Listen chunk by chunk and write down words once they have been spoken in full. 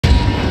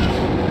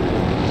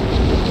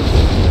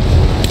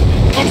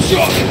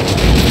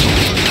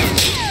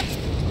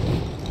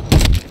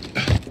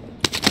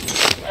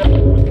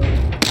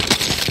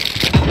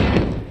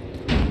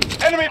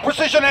Enemy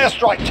precision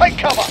airstrike. Take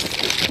cover.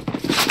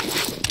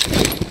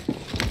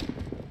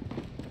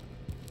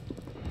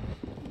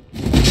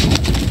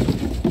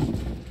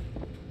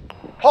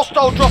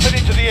 Hostile dropping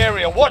into the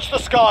area. Watch the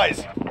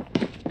skies.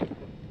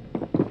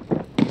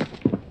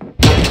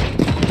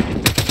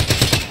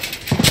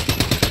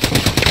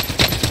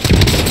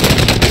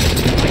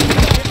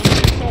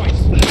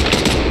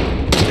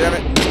 Damn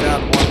it,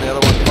 down one, the other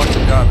one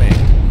fucking got me.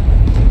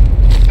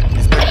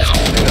 He's picking his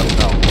teammate up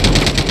now.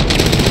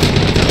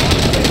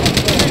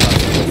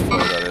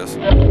 That is.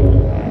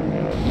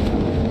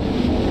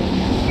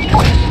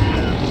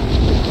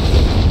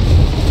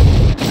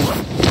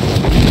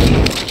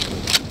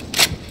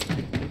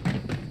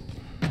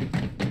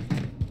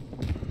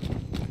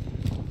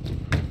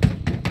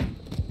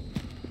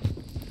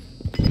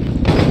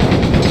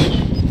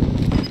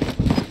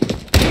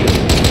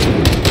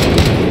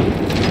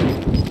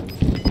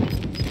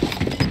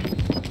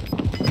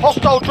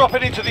 Hostile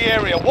dropping into the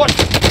area. Watch.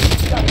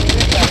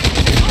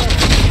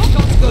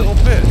 Little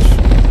bitch.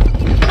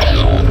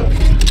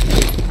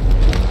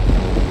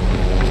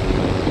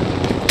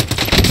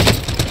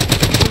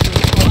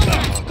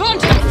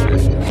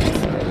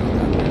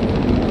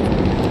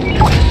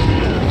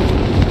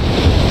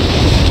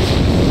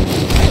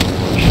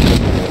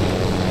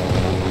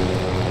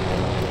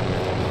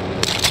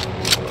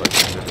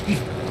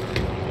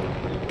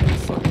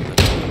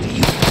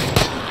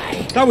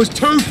 That was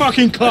too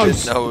fucking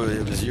close. I didn't know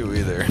it was you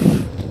either.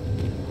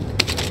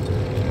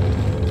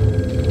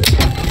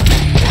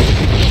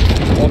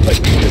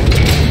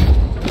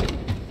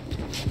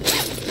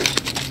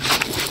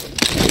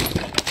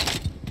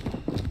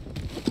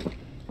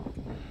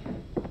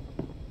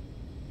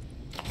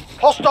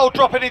 Hostile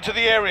dropping into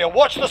the area.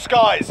 Watch the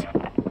skies.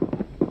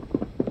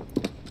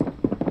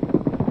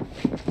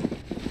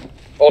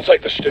 I'll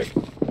take the stick.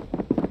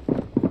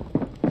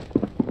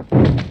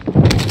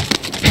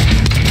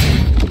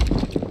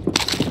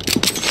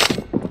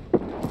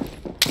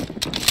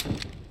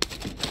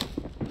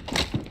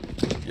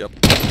 Yep.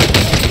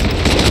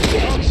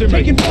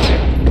 Taking fire.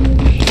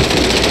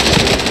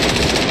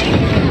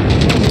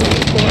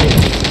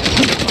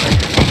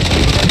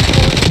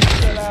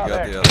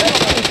 Got the other.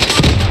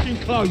 Fucking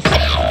close.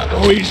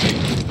 Go easy.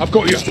 I've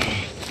got you.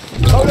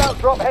 Loadout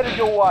drop headed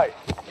your way.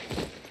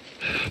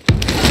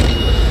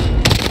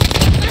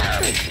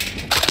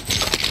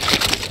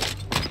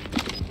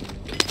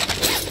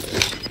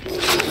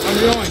 And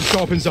the iron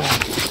sharpens on.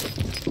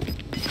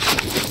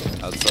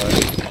 Outside.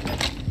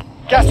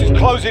 Gas is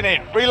closing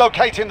in.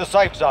 Relocating the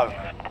safe zone.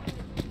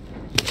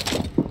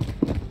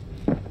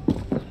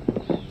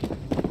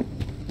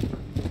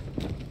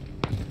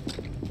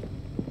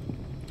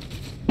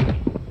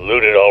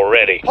 Looted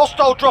already.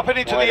 Hostile dropping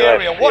into the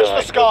area. Watch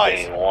the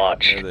skies.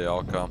 Here they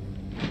all come.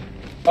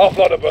 I'll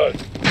flood a bird.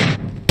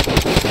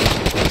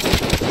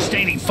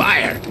 Sustaining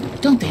fire.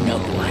 Don't they know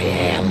who I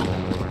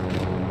am?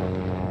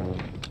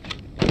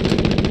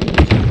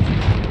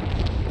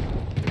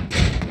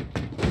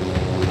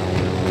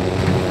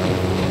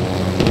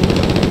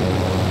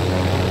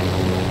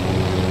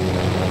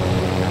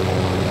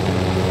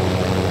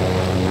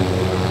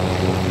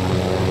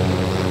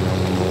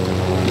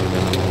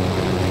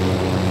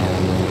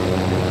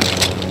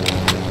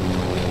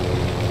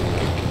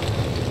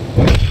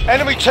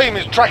 Enemy team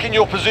is tracking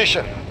your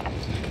position.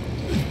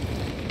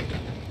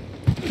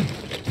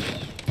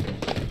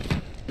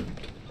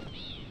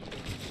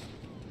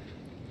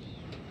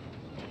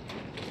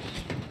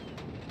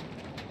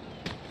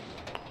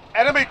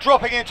 Enemy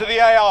dropping into the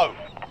AO.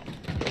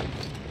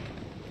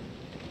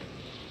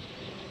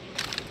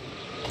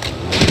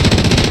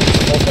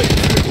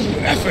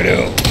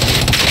 F-it-ill.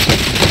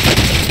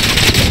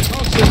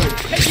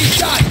 Taking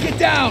shot. Get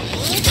down.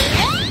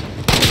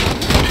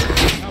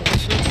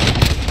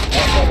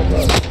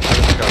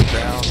 Got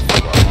down.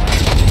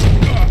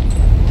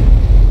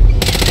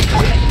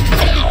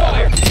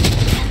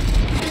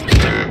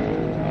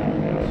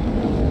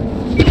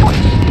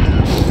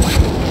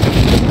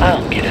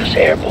 I'll get us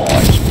airborne.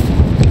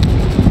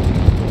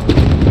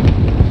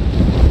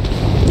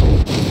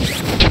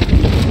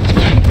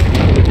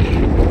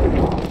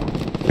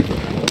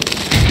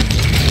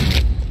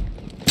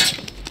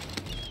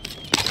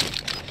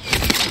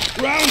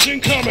 Rounds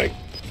incoming.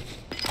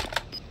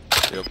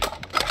 Yep.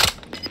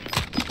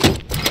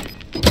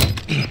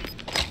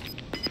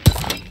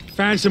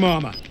 Found some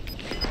armor.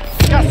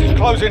 Gas is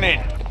closing in.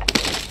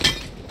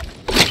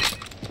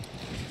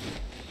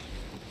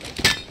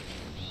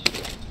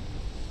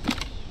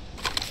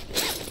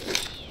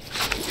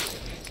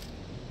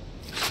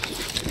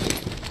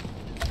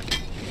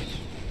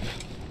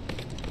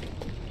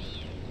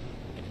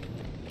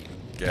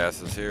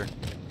 Gas is here.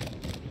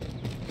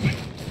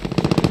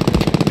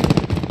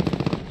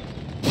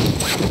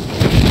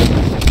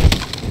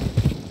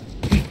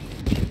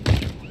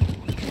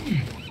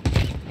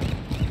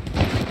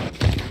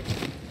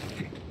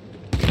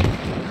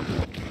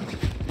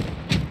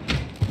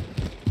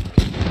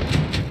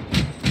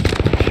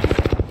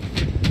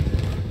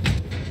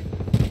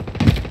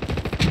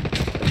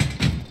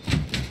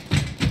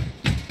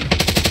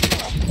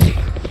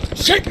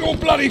 Take your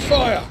bloody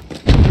fire!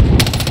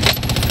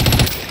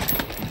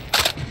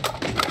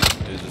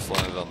 He just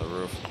landed on the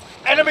roof.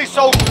 Enemy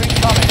soldier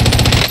incoming.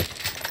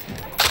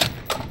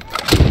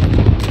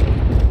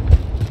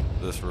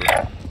 This roof.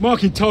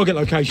 Marking target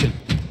location.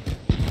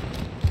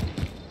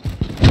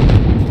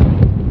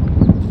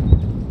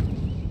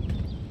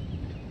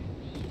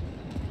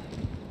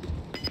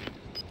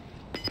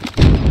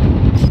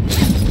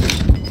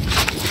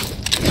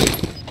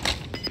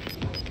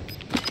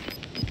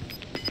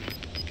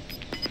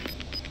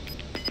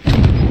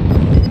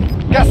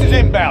 Gas is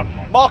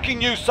inbound. Marking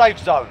new safe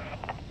zone.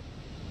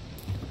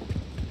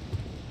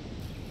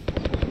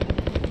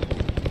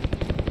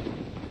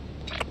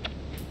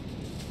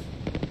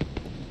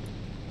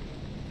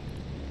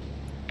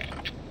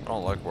 I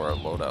don't like where our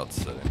loadout's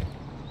sitting.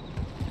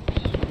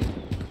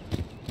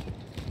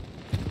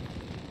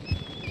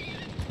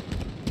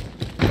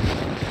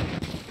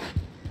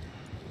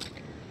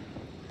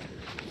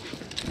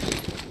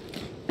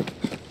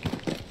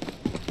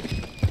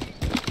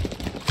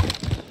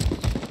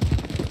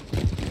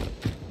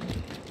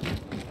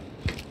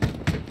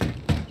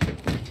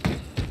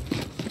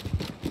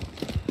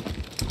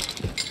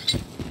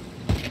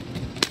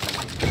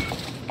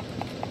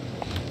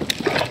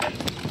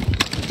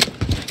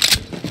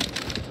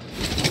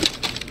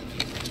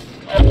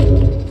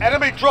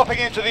 Enemy dropping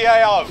into the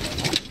AO.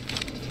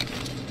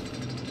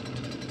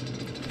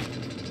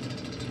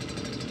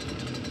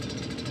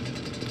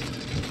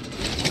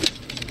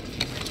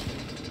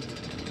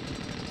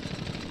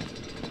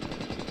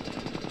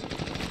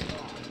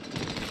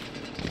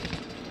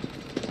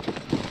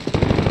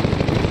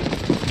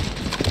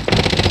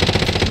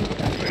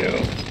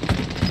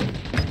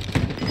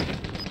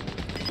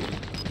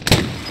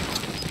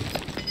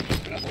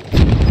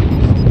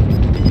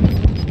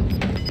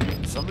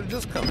 Somebody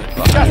just come in.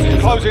 Gas is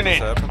closing in.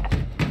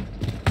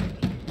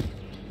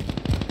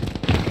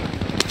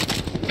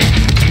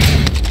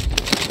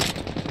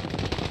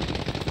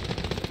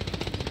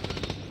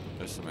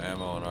 There's some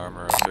ammo and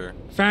armor up here.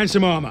 Found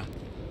some armor.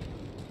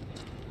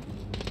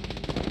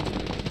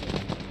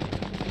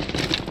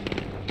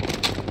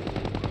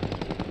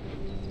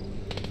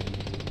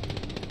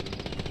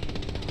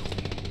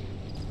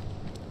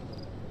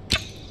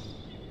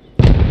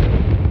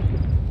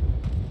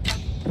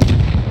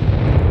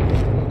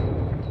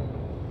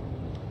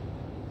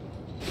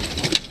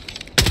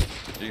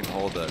 You can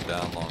hold that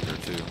down longer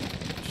too.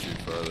 Shoot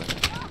further.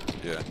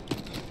 Yeah.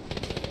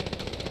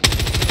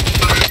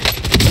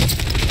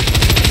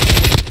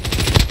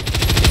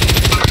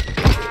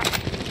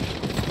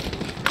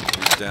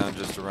 He's down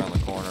just around the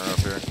corner up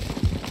here.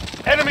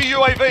 Enemy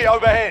UAV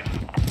overhead.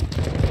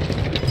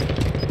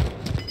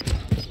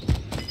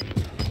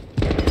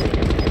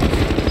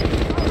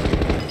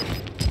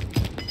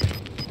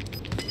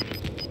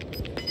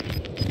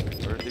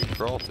 Where did he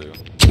crawl to?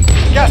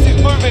 Gas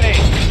is moving in.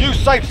 New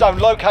safe zone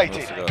located.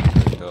 Must have got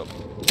picked up.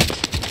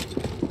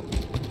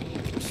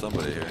 There's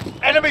somebody here.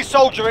 Enemy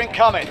soldier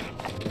incoming.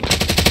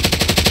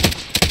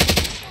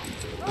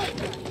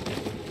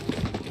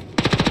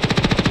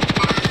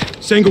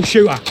 Single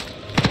shooter.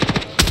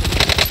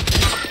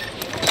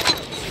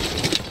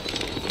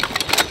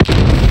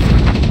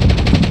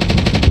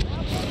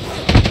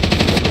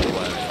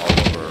 Landing all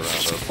over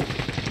around us.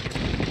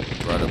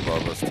 Right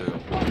above us too.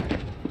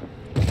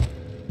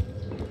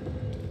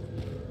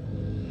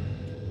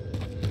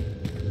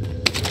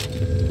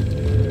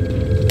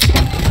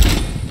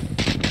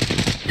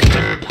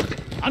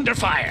 Under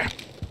fire.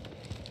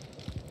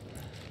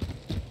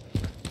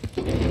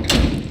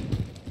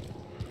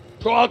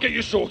 So I'll get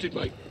you sorted,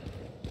 mate.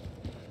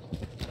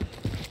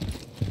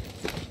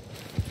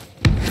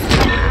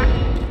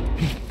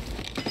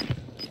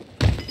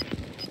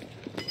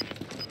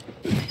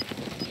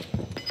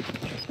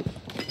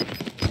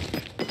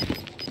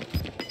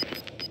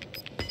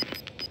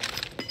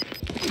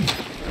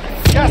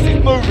 Gas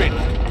is moving.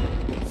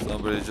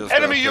 Somebody just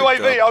Enemy got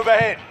picked UAV up.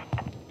 overhead.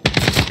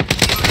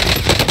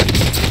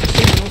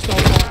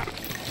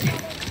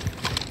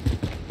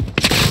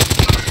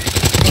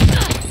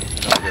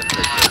 Not getting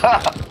picked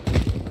up.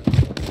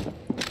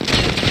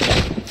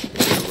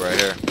 Dude, right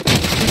here.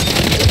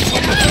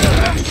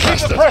 Keep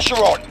the pressure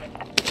on.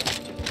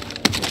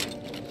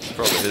 It's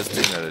probably his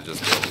team that it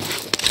just killed.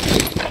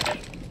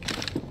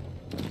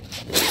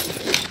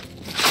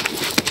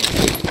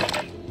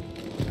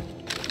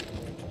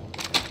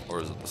 Or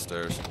is it the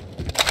stairs?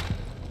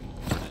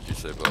 Or did you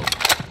say both?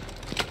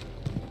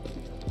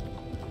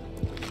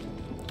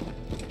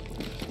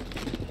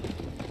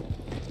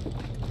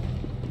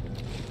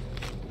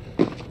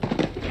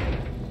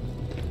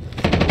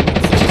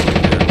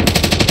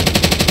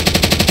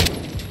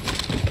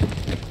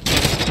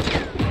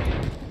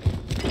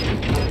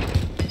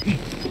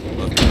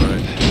 Left and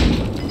right.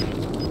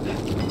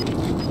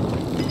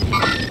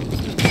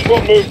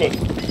 What movement?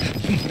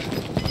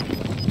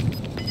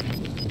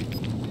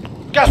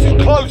 Gas is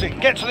closing.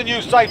 Get to the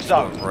new safe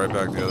zone. Going right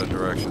back the other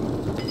direction.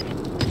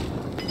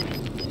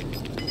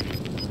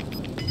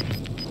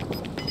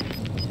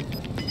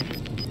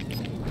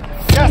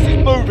 Gas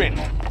is moving.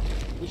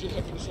 We should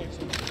head for the safe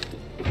zone.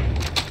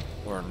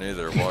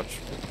 neither. Watch.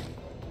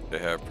 They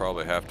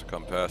probably have to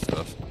come past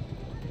us.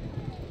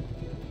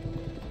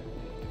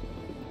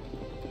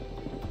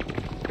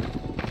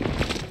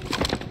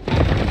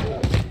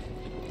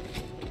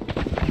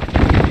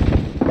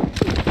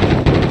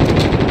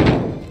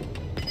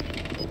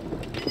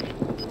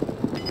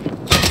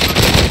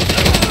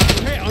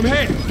 I'm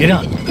hit. Get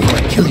up before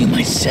I kill you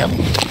myself.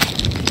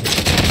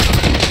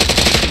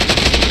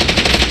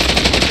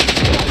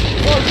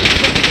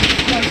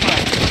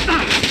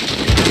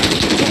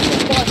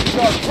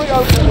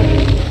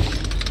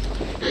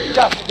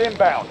 Gas is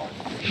inbound.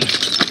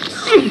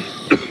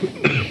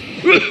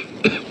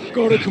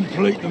 Gotta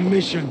complete the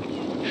mission.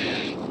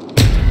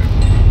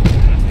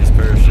 He's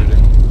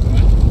parachuting.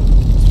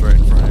 Straight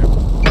in front of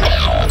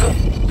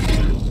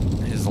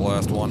you. He's the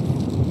last one.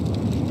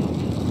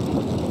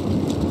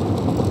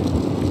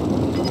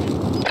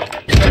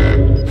 I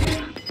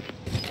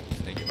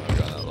think he might have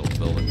gone that little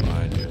building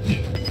behind you.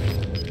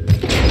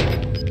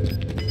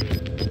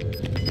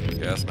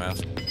 Gas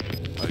mask.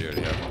 Oh, you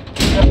already have one.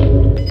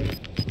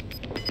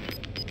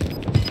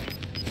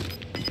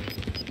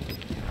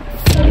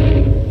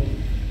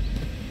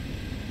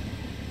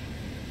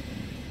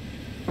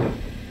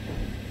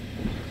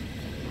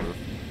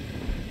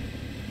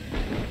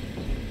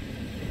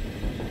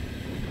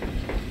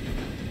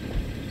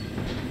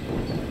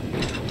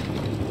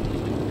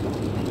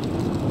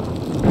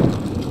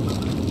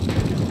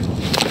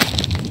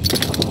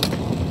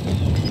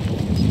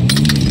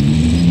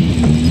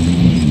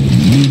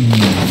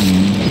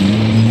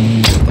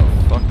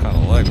 What kind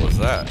of leg was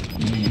that?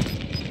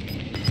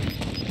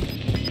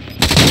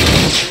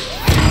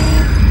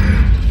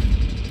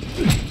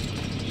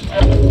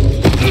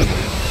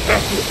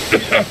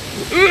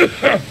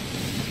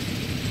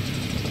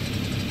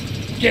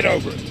 Get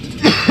over it.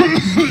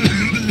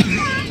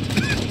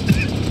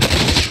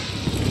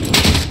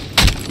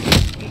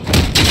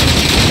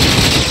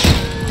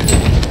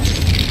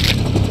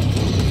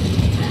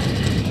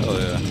 Oh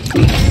yeah.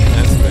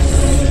 That's big.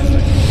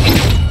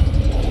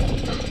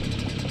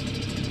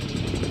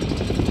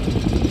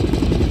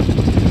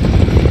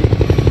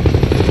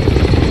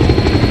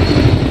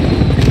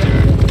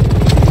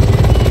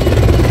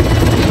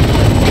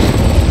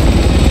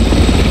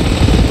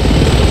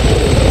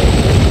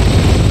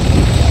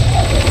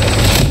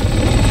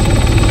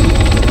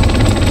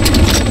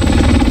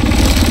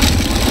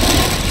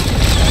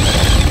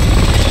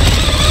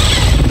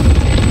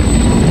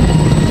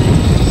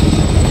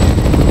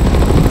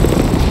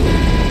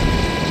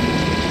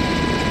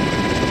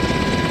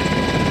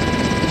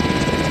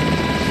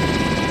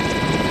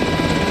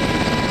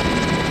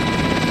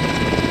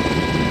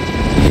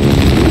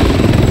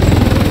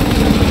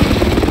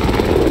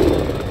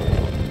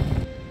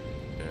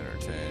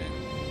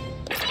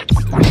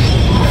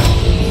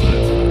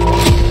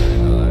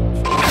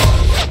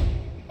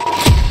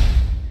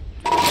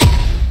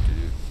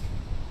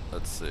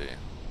 Let's see.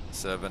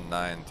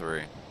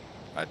 793.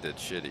 I did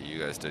shitty. You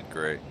guys did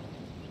great.